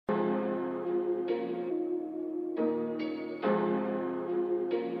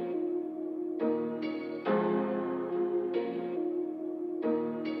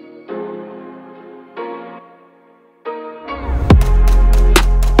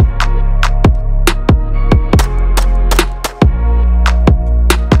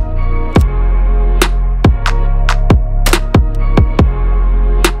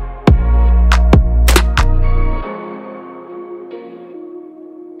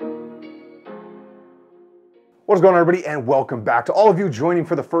What's going on, everybody, and welcome back. To all of you joining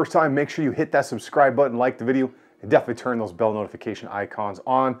for the first time, make sure you hit that subscribe button, like the video, and definitely turn those bell notification icons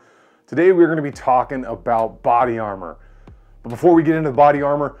on. Today we're going to be talking about body armor. But before we get into the body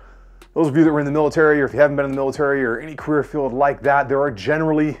armor, those of you that were in the military, or if you haven't been in the military or any career field like that, there are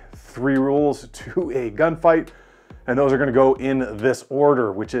generally 3 rules to a gunfight, and those are going to go in this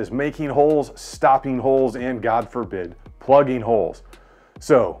order, which is making holes, stopping holes, and God forbid, plugging holes.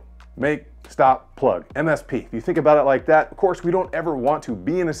 So make, stop, plug, MSP. If you think about it like that, of course, we don't ever want to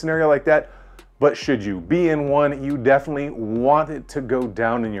be in a scenario like that, but should you be in one, you definitely want it to go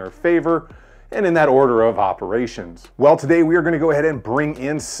down in your favor and in that order of operations. Well, today we are going to go ahead and bring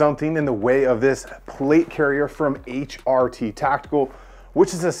in something in the way of this plate carrier from HRT Tactical,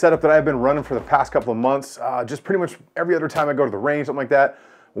 which is a setup that I've been running for the past couple of months, just pretty much every other time I go to the range, something like that.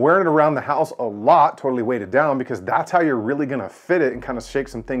 Wearing it around the house a lot, totally weighted down, because that's how you're really gonna fit it and kind of shake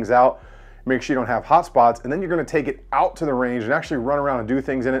some things out, make sure you don't have hot spots, and then you're gonna take it out to the range and actually run around and do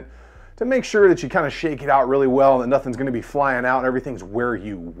things in it to make sure that you kind of shake it out really well and that nothing's gonna be flying out and everything's where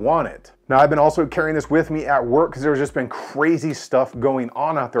you want it. Now, I've been also carrying this with me at work because there's just been crazy stuff going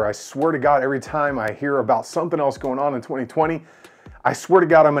on out there. I swear to God, every time I hear about something else going on in 2020, I swear to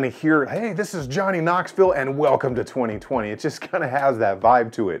God, I'm gonna hear, hey, this is Johnny Knoxville and welcome to 2020. It just kind of has that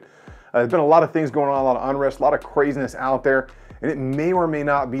vibe to it. There's been a lot of things going on, a lot of unrest, a lot of craziness out there, and it may or may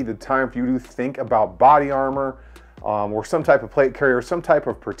not be the time for you to think about body armor or some type of plate carrier, some type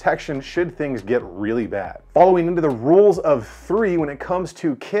of protection should things get really bad. Following into the rules of 3, when it comes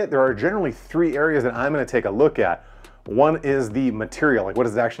to kit, there are generally 3 areas that I'm gonna take a look at. 1 is the material, like what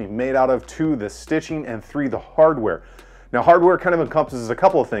is it actually made out of, 2, the stitching, and 3, the hardware. Now, hardware kind of encompasses a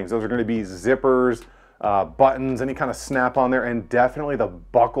couple of things. Those are going to be zippers, buttons, any kind of snap on there, and definitely the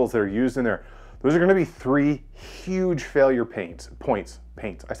buckles that are used in there. Those are going to be 3 huge failure points.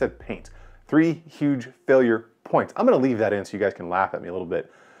 I said paints. 3 huge failure points. I'm going to leave that in so you guys can laugh at me a little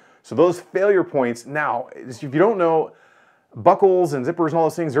bit. So those failure points, now, if you don't know, buckles and zippers and all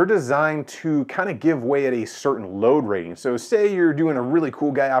those things, they're designed to kind of give way at a certain load rating. So say you're doing a really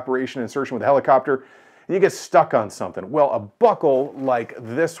cool guy operation insertion with a helicopter, and you get stuck on something. Well, a buckle like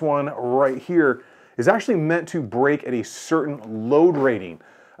this one right here is actually meant to break at a certain load rating.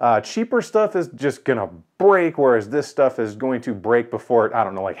 Cheaper stuff is just gonna break, whereas this stuff is going to break before it, I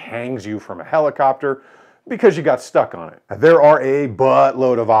don't know, like hangs you from a helicopter because you got stuck on it. There are a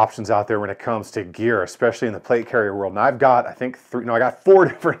buttload of options out there when it comes to gear, especially in the plate carrier world. Now I've got, I got 4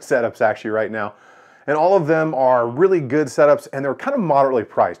 different setups actually right now. And all of them are really good setups, and they're kind of moderately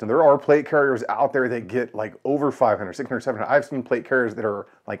priced. And there are plate carriers out there that get like over $500, $600, $700. I've seen plate carriers that are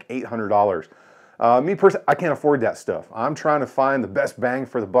like $800. Me personally, I can't afford that stuff. I'm trying to find the best bang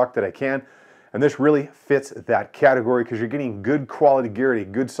for the buck that I can. And this really fits that category because you're getting good quality gear at a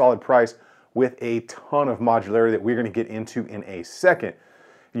good solid price with a ton of modularity that we're going to get into in a second.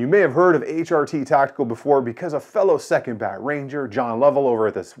 You may have heard of HRT Tactical before because a fellow second bat ranger, John Lovell, over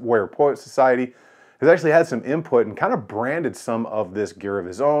at the Warrior Poet Society, has actually had some input and kind of branded some of this gear of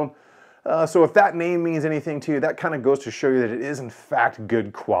his own. So if that name means anything to you, that kind of goes to show you that it is in fact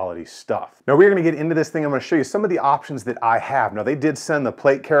good quality stuff. Now we're going to get into this thing. I'm going to show you some of the options that I have. Now they did send the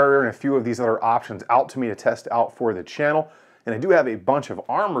plate carrier and a few of these other options out to me to test out for the channel. And I do have a bunch of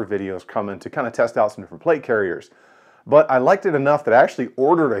armor videos coming to kind of test out some different plate carriers. But I liked it enough that I actually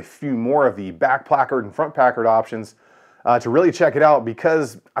ordered a few more of the back placard and front placard options to really check it out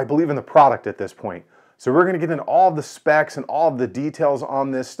because I believe in the product at this point. So we're going to get into all of the specs and all of the details on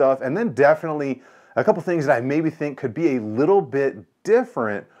this stuff, and then definitely a couple things that I maybe think could be a little bit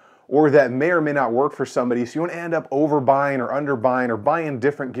different or that may or may not work for somebody, so you won't end up overbuying or underbuying or buying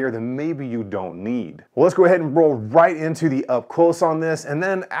different gear that maybe you don't need. Well, let's go ahead and roll right into the up close on this, and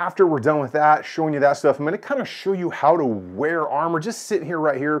then after we're done with that, showing you that stuff, I'm going to kind of show you how to wear armor, just sitting here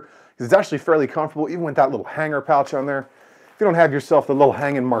right here, because it's actually fairly comfortable, even with that little hanger pouch on there. If you don't have yourself the little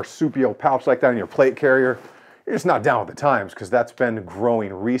hanging marsupial pouch like that in your plate carrier, you're just not down with the times because that's been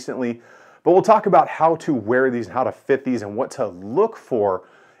growing recently. But we'll talk about how to wear these and how to fit these and what to look for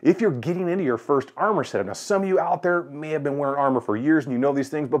if you're getting into your first armor setup. Now, some of you out there may have been wearing armor for years and you know these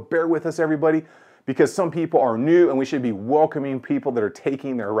things, but bear with us, everybody, because some people are new and we should be welcoming people that are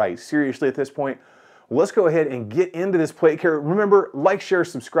taking their rights seriously at this point. Let's go ahead and get into this plate carrier. Remember, like, share,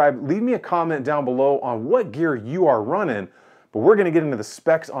 subscribe, leave me a comment down below on what gear you are running. But we're going to get into the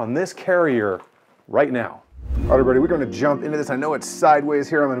specs on this carrier right now. All right, everybody, we're going to jump into this. I know it's sideways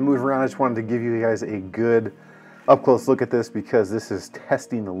here. I'm going to move around. I just wanted to give you guys a good up-close look at this because this is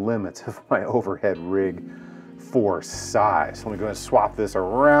testing the limits of my overhead rig for size. So let me go ahead and swap this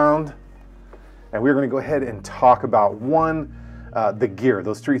around. And we're going to go ahead and talk about one, the gear,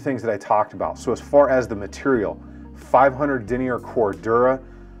 those three things that I talked about. So as far as the material, 500 denier core Dura,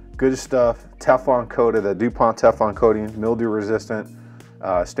 good stuff, Teflon coated, the DuPont Teflon coating, mildew resistant,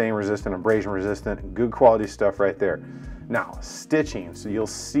 stain resistant, abrasion resistant, good quality stuff right there. Now, stitching, so you'll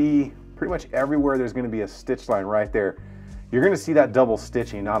see pretty much everywhere there's going to be a stitch line right there. You're going to see that double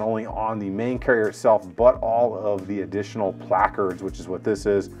stitching not only on the main carrier itself, but all of the additional placards, which is what this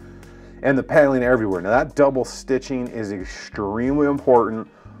is, and the paneling everywhere. Now that double stitching is extremely important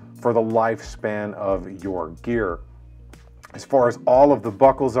for the lifespan of your gear. As far as all of the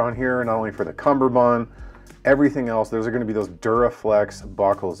buckles on here, not only for the cummerbund, everything else, those are going to be those Duraflex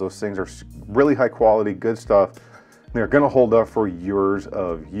buckles. Those things are really high quality, good stuff. They're going to hold up for years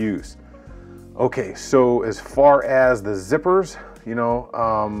of use. Okay, so as far as the zippers, you know,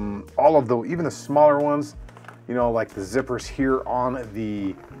 all of the, even the smaller ones, you know, like the zippers here on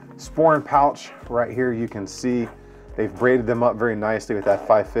the sporran pouch right here, you can see they've braided them up very nicely with that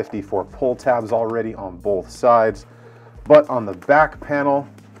 550 for pull tabs already on both sides. But on the back panel,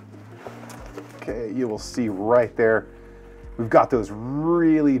 okay, you will see right there, we've got those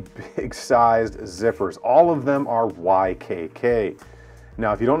really big sized zippers. All of them are YKK.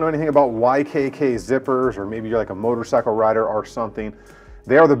 Now, if you don't know anything about YKK zippers, or maybe you're like a motorcycle rider or something,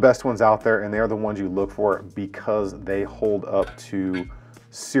 they are the best ones out there, and they are the ones you look for because they hold up to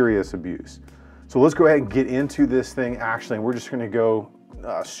serious abuse. So let's go ahead and get into this thing actually, and we're just gonna go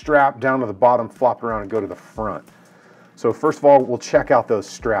strap down to the bottom, flop around, and go to the front. So first of all, we'll check out those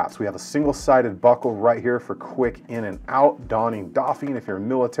straps. We have a single-sided buckle right here for quick in and out, donning, doffing if you're a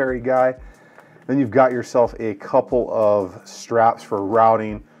military guy. Then you've got yourself a couple of straps for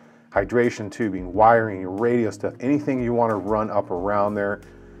routing, hydration tubing, wiring, radio stuff, anything you want to run up around there,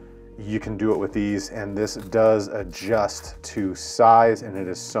 you can do it with these. And this does adjust to size, and it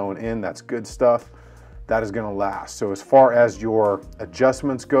is sewn in. That's good stuff. That is going to last. So as far as your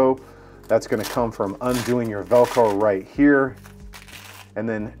adjustments go, that's going to come from undoing your Velcro right here and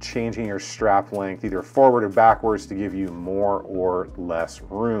then changing your strap length either forward or backwards to give you more or less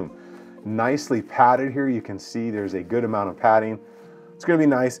room. Nicely padded here. You can see there's a good amount of padding. It's going to be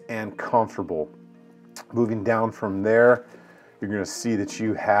nice and comfortable. Moving down from there, you're going to see that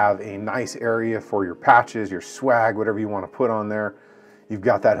you have a nice area for your patches, your swag, whatever you want to put on there. You've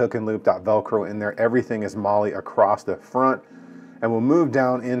got that hook and loop, that Velcro in there. Everything is MOLLE across the front. And we'll move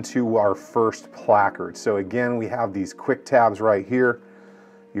down into our first placard. So again, we have these quick tabs right here.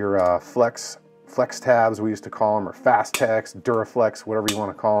 Your flex tabs, we used to call them, or fast text, Duraflex, whatever you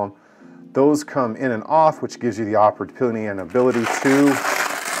want to call them. Those come in and off, which gives you the opportunity and ability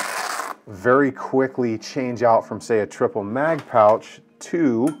to very quickly change out from, say, a triple mag pouch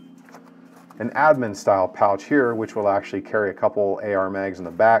to an admin style pouch here, which will actually carry a couple AR mags in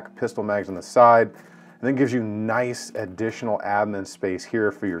the back, pistol mags on the side, and then gives you nice additional admin space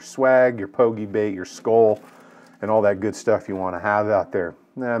here for your swag, your pogey bait, your skull, and all that good stuff you want to have out there.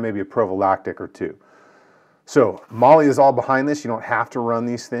 Maybe a prophylactic or two. So MOLLE is all behind this. You don't have to run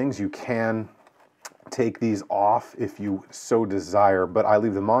these things. You can take these off if you so desire, but I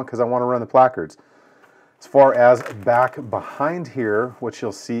leave them on because I want to run the placards. As far as back behind here, what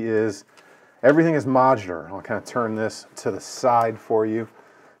you'll see is everything is modular. I'll kind of turn this to the side for you.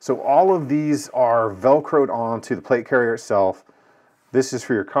 So all of these are Velcroed onto the plate carrier itself. This is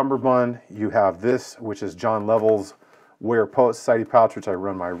for your cummerbund. You have this, which is John Level's Wear Poet Society pouch, which I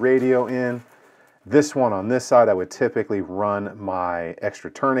run my radio in. This one on this side, I would typically run my extra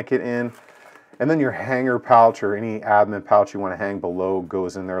tourniquet in. And then your hanger pouch or any admin pouch you want to hang below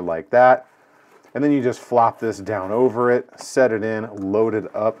goes in there like that. And then you just flop this down over it, set it in, load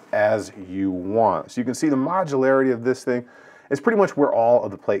it up as you want. So you can see the modularity of this thing is pretty much where all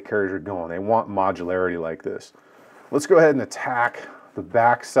of the plate carriers are going. They want modularity like this. Let's go ahead and attack the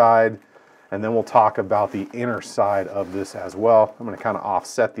back side, and then we'll talk about the inner side of this as well. I'm going to kind of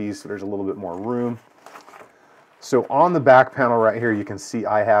offset these so there's a little bit more room. So on the back panel right here, you can see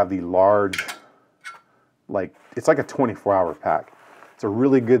I have the large, it's like a 24-hour pack. It's a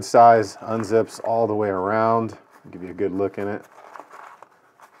really good size, unzips all the way around. I'll give you a good look in it.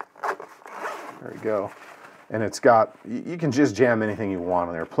 There we go. And it's got, you can just jam anything you want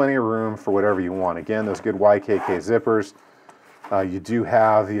in there. Plenty of room for whatever you want. Again, those good YKK zippers. You do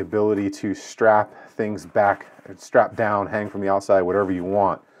have the ability to strap things back, strap down, hang from the outside, whatever you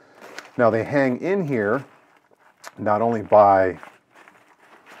want. Now they hang in here not only by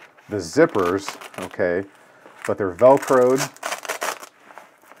the zippers, okay, but they're Velcroed.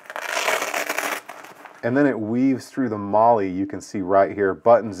 And then it weaves through the MOLLE. You can see right here,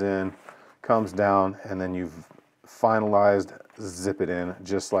 buttons in, comes down, and then you've finalized, zip it in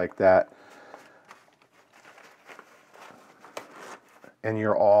just like that. and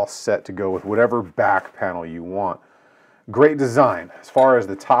you're all set to go with whatever back panel you want. Great design. As far as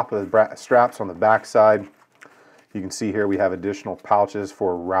the top of the straps on the back side, you can see here we have additional pouches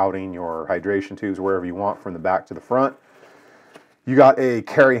for routing your hydration tubes wherever you want from the back to the front. You got a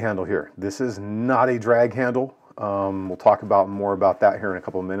carry handle here. This is not a drag handle. We'll talk about more about that here in a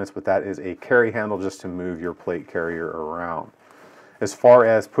couple of minutes, but that is a carry handle just to move your plate carrier around. As far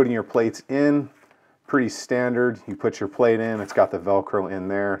as putting your plates in, pretty standard. You put your plate in, it's got the Velcro in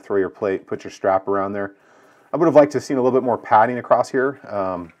there, throw your plate, put your strap around there. I would have liked to have seen a little bit more padding across here,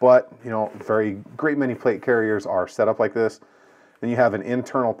 but you know, great many plate carriers are set up like this. Then you have an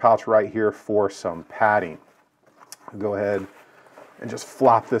internal pouch right here for some padding. Go ahead and just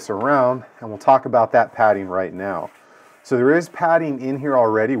flop this around, and we'll talk about that padding right now. So there is padding in here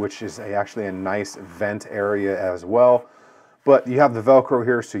already, which is actually a nice vent area as well. But you have the Velcro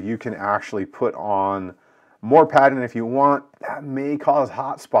here, so you can actually put on more padding if you want. That may cause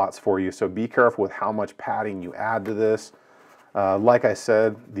hot spots for you, so be careful with how much padding you add to this. Like I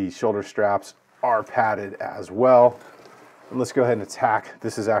said, the shoulder straps are padded as well. And let's go ahead and attack.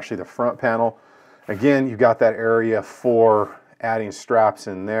 This is actually the front panel. Again, you've got that area for adding straps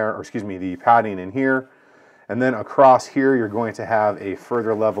in there, or excuse me, the padding in here. And then across here, you're going to have a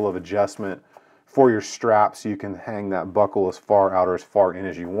further level of adjustment for your strap, so you can hang that buckle as far out or as far in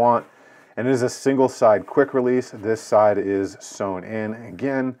as you want. And it is a single side quick release. This side is sewn in,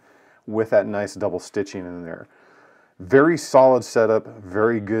 again, with that nice double stitching in there. Very solid setup,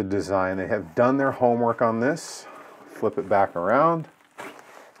 very good design. They have done their homework on this. Flip it back around.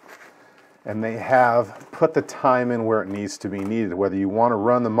 And they have put the time in where it needs to be needed. Whether you want to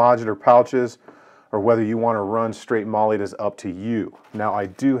run the modular pouches or whether you want to run straight mollied is up to you. Now I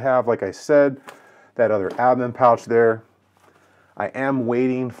do have, like I said, that other admin pouch there. I am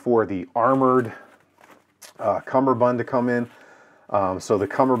waiting for the armored cummerbund to come in. So the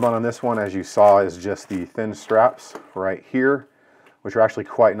cummerbund on this one, as you saw, is just the thin straps right here, which are actually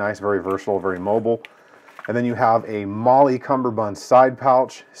quite nice, very versatile, very mobile. And then you have a Molly cummerbund side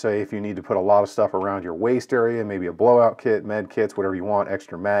pouch. So if you need to put a lot of stuff around your waist area, maybe a blowout kit, med kits, whatever you want,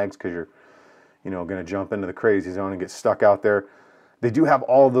 extra mags, because you're going to jump into the crazy zone and get stuck out there. They do have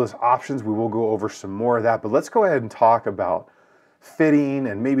all of those options. We will go over some more of that, but let's go ahead and talk about fitting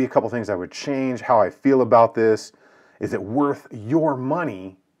and maybe a couple things I would change, how I feel about this. Is it worth your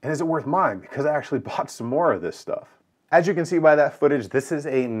money? And is it worth mine? Because I actually bought some more of this stuff. As you can see by that footage, this is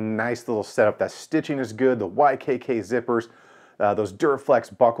a nice little setup. That stitching is good, the YKK zippers, those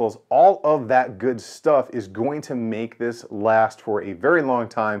Duraflex buckles, all of that good stuff is going to make this last for a very long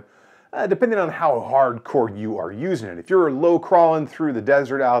time, depending on how hardcore you are using it. If you're low crawling through the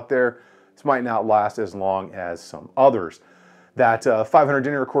desert out there, this might not last as long as some others. That 500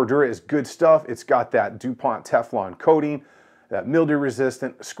 denier Cordura is good stuff. It's got that DuPont Teflon coating, that mildew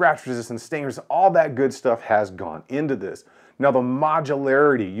resistant, scratch resistant, stain resistant, all that good stuff has gone into this. Now the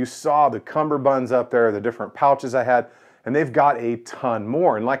modularity, you saw the cummerbunds up there, the different pouches I had, and they've got a ton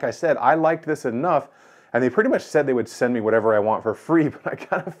more. And like I said, I liked this enough, and they pretty much said they would send me whatever I want for free, but I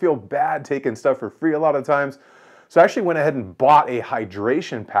kind of feel bad taking stuff for free a lot of times. So I actually went ahead and bought a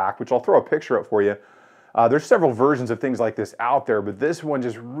hydration pack, which I'll throw a picture up for you. There's several versions of things like this out there, but this one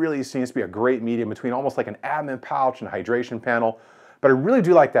just really seems to be a great medium between almost like an admin pouch and a hydration panel. But I really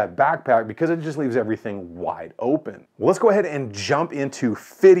do like that backpack because it just leaves everything wide open. Well, let's go ahead and jump into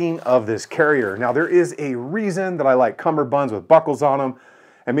fitting of this carrier. Now there is a reason that I like cummerbunds with buckles on them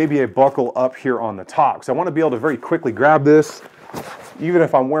and maybe a buckle up here on the top. So I want to be able to very quickly grab this, even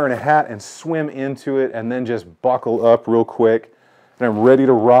if I'm wearing a hat, and swim into it and then just buckle up real quick. And I'm ready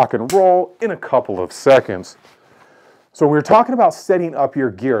to rock and roll in a couple of seconds. So when we're talking about setting up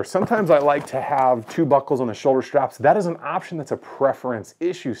your gear, sometimes I like to have two buckles on the shoulder straps. That is an option, that's a preference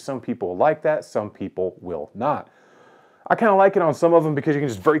issue. Some people like that, some people will not. I kind of like it on some of them because you can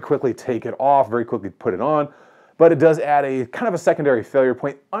just very quickly take it off, very quickly put it on, but it does add a kind of a secondary failure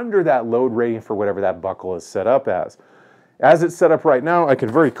point under that load rating for whatever that buckle is set up as. As it's set up right now, I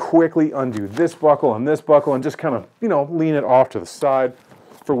can very quickly undo this buckle and just kind of, lean it off to the side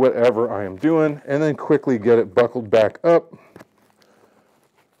for whatever I am doing, and then quickly get it buckled back up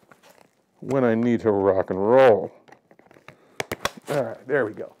when I need to rock and roll. All right, there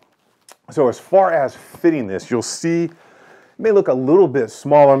we go. So as far as fitting this, you'll see it may look a little bit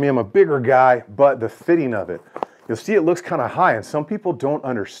small on me. I'm a bigger guy, but the fitting of it, you'll see it looks kind of high, and some people don't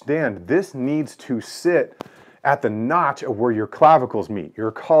understand. This needs to sit at the notch of where your clavicles meet,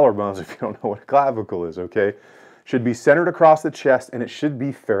 your collarbones, if you don't know what a clavicle is, okay? Should be centered across the chest, and it should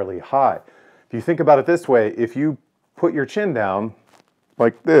be fairly high. If you think about it this way, if you put your chin down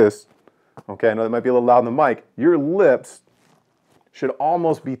like this, okay, I know that might be a little loud in the mic, your lips should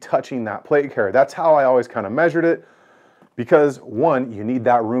almost be touching that plate carrier. That's how I always kind of measured it, because one, you need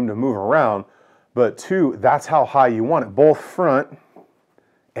that room to move around, but two, that's how high you want it, both front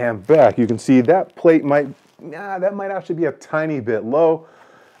and back. You can see that plate that might actually be a tiny bit low,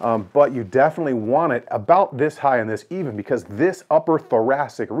 but you definitely want it about this high and this even, because this upper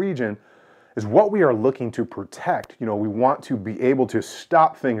thoracic region is what we are looking to protect. You know, we want to be able to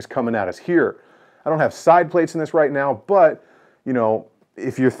stop things coming at us here. I don't have side plates in this right now, but you know,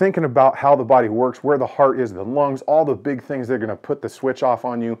 if you're thinking about how the body works, where the heart is, the lungs, all the big things that are gonna put the switch off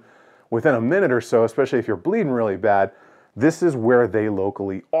on you within a minute or so, especially if you're bleeding really bad, this is where they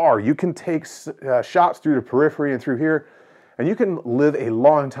locally are. You can take shots through the periphery and through here, and you can live a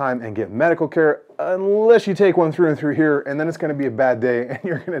long time and get medical care, unless you take one through and through here, and then it's gonna be a bad day and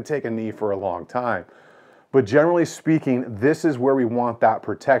you're gonna take a knee for a long time. But generally speaking, this is where we want that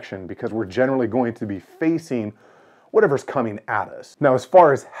protection, because we're generally going to be facing whatever's coming at us. Now, as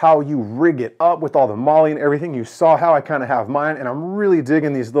far as how you rig it up with all the molly and everything, you saw how I kind of have mine, and I'm really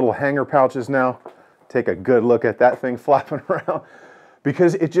digging these little hanger pouches now. Take a good look at that thing flapping around,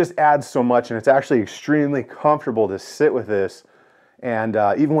 because it just adds so much, and it's actually extremely comfortable to sit with this, and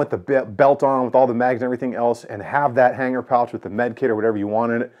even with the belt on, with all the mags and everything else, and have that hanger pouch with the med kit or whatever you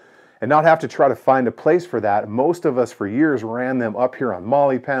want in it, and not have to try to find a place for that. Most of us for years ran them up here on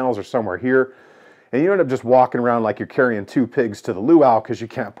molly panels or somewhere here, and you end up just walking around like you're carrying two pigs to the luau because you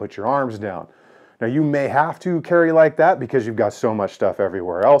can't put your arms down. Now, you may have to carry like that because you've got so much stuff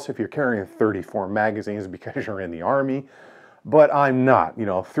everywhere else if you're carrying 34 magazines because you're in the Army, but I'm not. You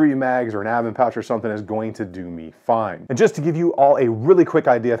know, 3 mags or an Avon pouch or something is going to do me fine. And just to give you all a really quick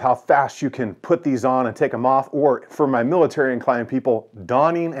idea of how fast you can put these on and take them off, or for my military inclined people,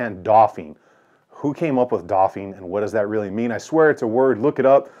 donning and doffing. Who came up with doffing and what does that really mean? I swear it's a word, look it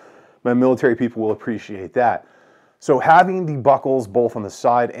up. My military people will appreciate that. So having the buckles both on the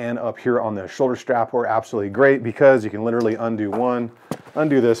side and up here on the shoulder strap are absolutely great, because you can literally undo one,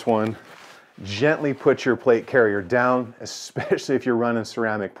 undo this one, gently put your plate carrier down, especially if you're running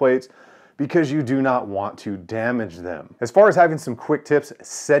ceramic plates, because you do not want to damage them. As far as having some quick tips,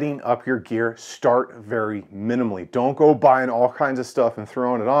 setting up your gear, start very minimally. Don't go buying all kinds of stuff and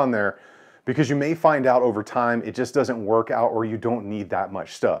throwing it on there, because you may find out over time it just doesn't work out, or you don't need that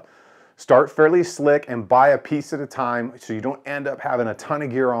much stuff. Start fairly slick and buy a piece at a time, so you don't end up having a ton of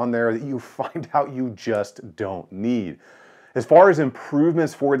gear on there that you find out you just don't need. As far as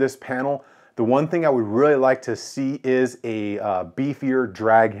improvements for this panel, the one thing I would really like to see is a beefier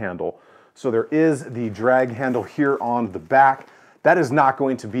drag handle. So there is the drag handle here on the back. That is not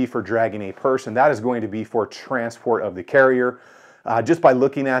going to be for dragging a person. That is going to be for transport of the carrier. Just by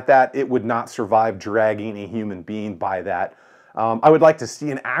looking at that, it would not survive dragging a human being by that. I would like to see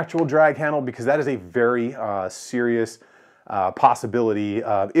an actual drag handle, because that is a very serious possibility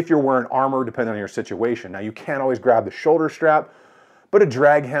if you're wearing armor, depending on your situation. Now, you can't always grab the shoulder strap, but a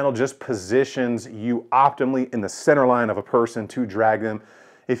drag handle just positions you optimally in the center line of a person to drag them.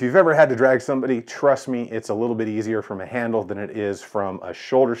 If you've ever had to drag somebody, trust me, it's a little bit easier from a handle than it is from a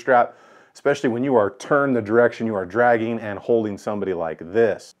shoulder strap, especially when you are turned the direction you are dragging and holding somebody like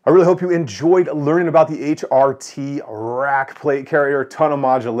this. I really hope you enjoyed learning about the HRT RAC plate carrier. Ton of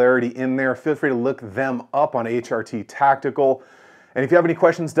modularity in there. Feel free to look them up on HRT Tactical. And if you have any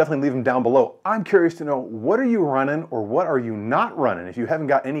questions, definitely leave them down below. I'm curious to know, what are you running or what are you not running? If you haven't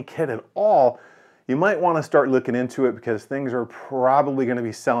got any kit at all, you might want to start looking into it, because things are probably going to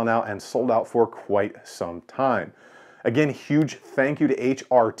be selling out and sold out for quite some time. Again, huge thank you to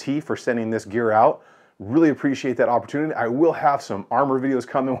HRT for sending this gear out. Really appreciate that opportunity. I will have some armor videos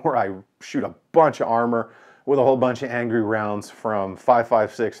coming where I shoot a bunch of armor with a whole bunch of angry rounds from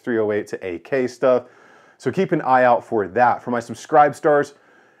 5.56, 308 to AK stuff. So keep an eye out for that. For my subscribe stars,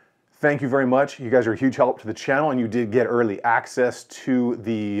 thank you very much. You guys are a huge help to the channel, and you did get early access to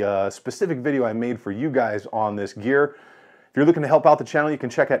the specific video I made for you guys on this gear. If you're looking to help out the channel, you can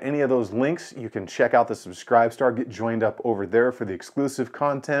check out any of those links. You can check out the subscribe star, get joined up over there for the exclusive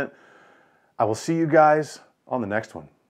content. I will see you guys on the next one.